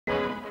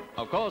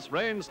course,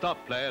 rain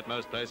stopped play at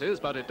most places,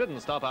 but it didn't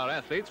stop our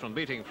athletes from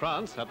beating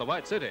France at the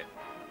White City.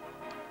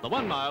 The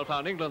 1 mile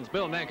found England's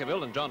Bill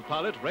Nankeville and John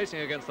Parlett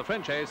racing against the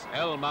French ace,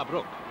 El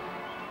Mabrouk.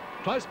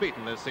 Twice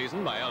beaten this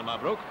season by El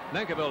Mabrouk,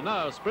 Nankeville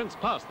now sprints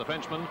past the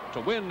Frenchman to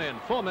win in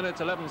 4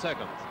 minutes 11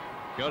 seconds.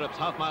 Europe's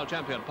half-mile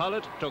champion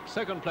Parlett took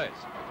second place.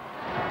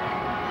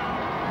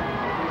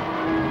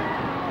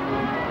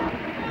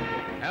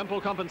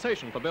 Ample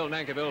compensation for Bill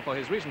Nankeville for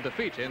his recent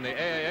defeat in the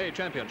AAA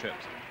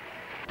Championships.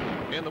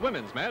 In the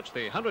women's match,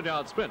 the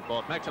 100-yard sprint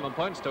brought maximum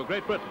points to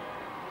Great Britain.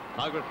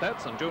 Margaret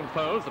Platz and June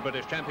Foles, the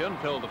British champion,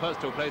 filled the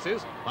first 2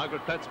 places.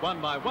 Margaret Platz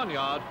won by 1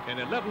 yard in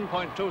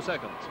 11.2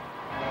 seconds.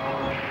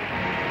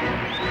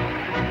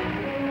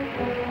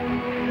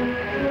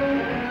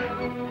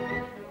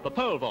 The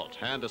pole vault,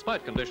 and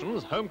despite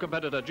conditions, home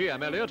competitor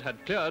G.M. Elliott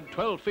had cleared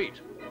 12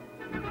 feet.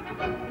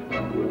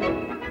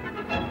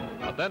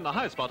 But then the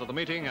high spot of the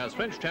meeting as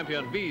French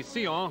champion V.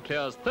 Sillon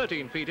clears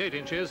 13 feet 8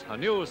 inches, a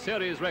new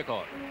series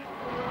record.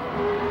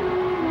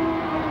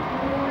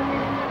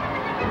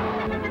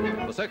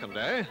 The second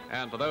day,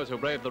 and for those who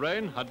braved the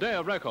rain, a day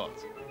of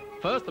records.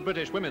 First, the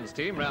British women's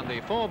team ran the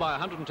 4 by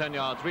 110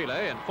 yards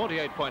relay in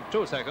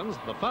 48.2 seconds,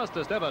 the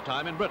fastest ever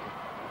time in Britain.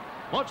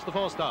 Watch the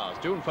 4 stars,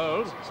 June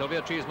Foles,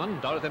 Sylvia Cheeseman,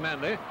 Dorothy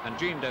Manley and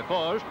Jean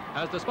Deforge,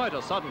 as despite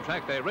a sodden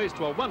track they raced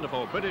to a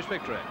wonderful British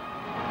victory.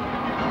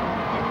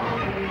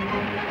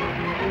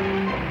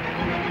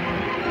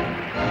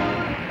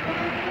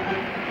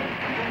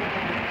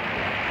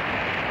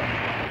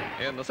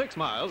 In the 6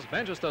 miles,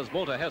 Manchester's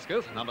Walter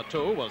Hesketh, number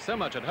 2, was so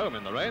much at home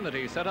in the rain that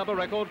he set up a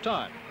record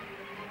time.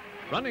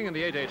 Running in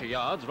the 880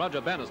 yards, Roger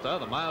Bannister,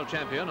 the mile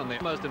champion, and the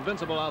almost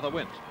invincible Arthur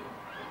Wint.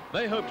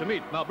 They hoped to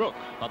meet Mabrouk,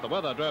 but the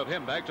weather drove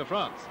him back to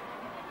France.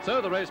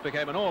 So the race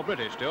became an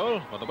all-British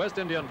duel, with the West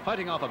Indian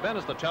fighting off a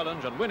Bannister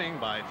challenge and winning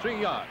by 3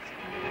 yards.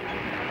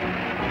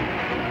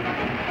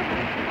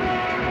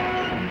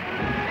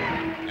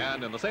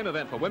 And in the same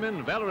event for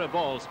women, Valerie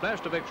Ball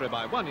splashed to victory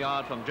by 1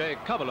 yard from J.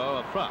 Cavalot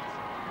of France.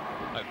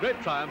 A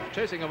great triumph,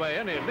 chasing away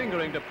any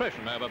lingering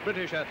depression over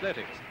British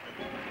athletics.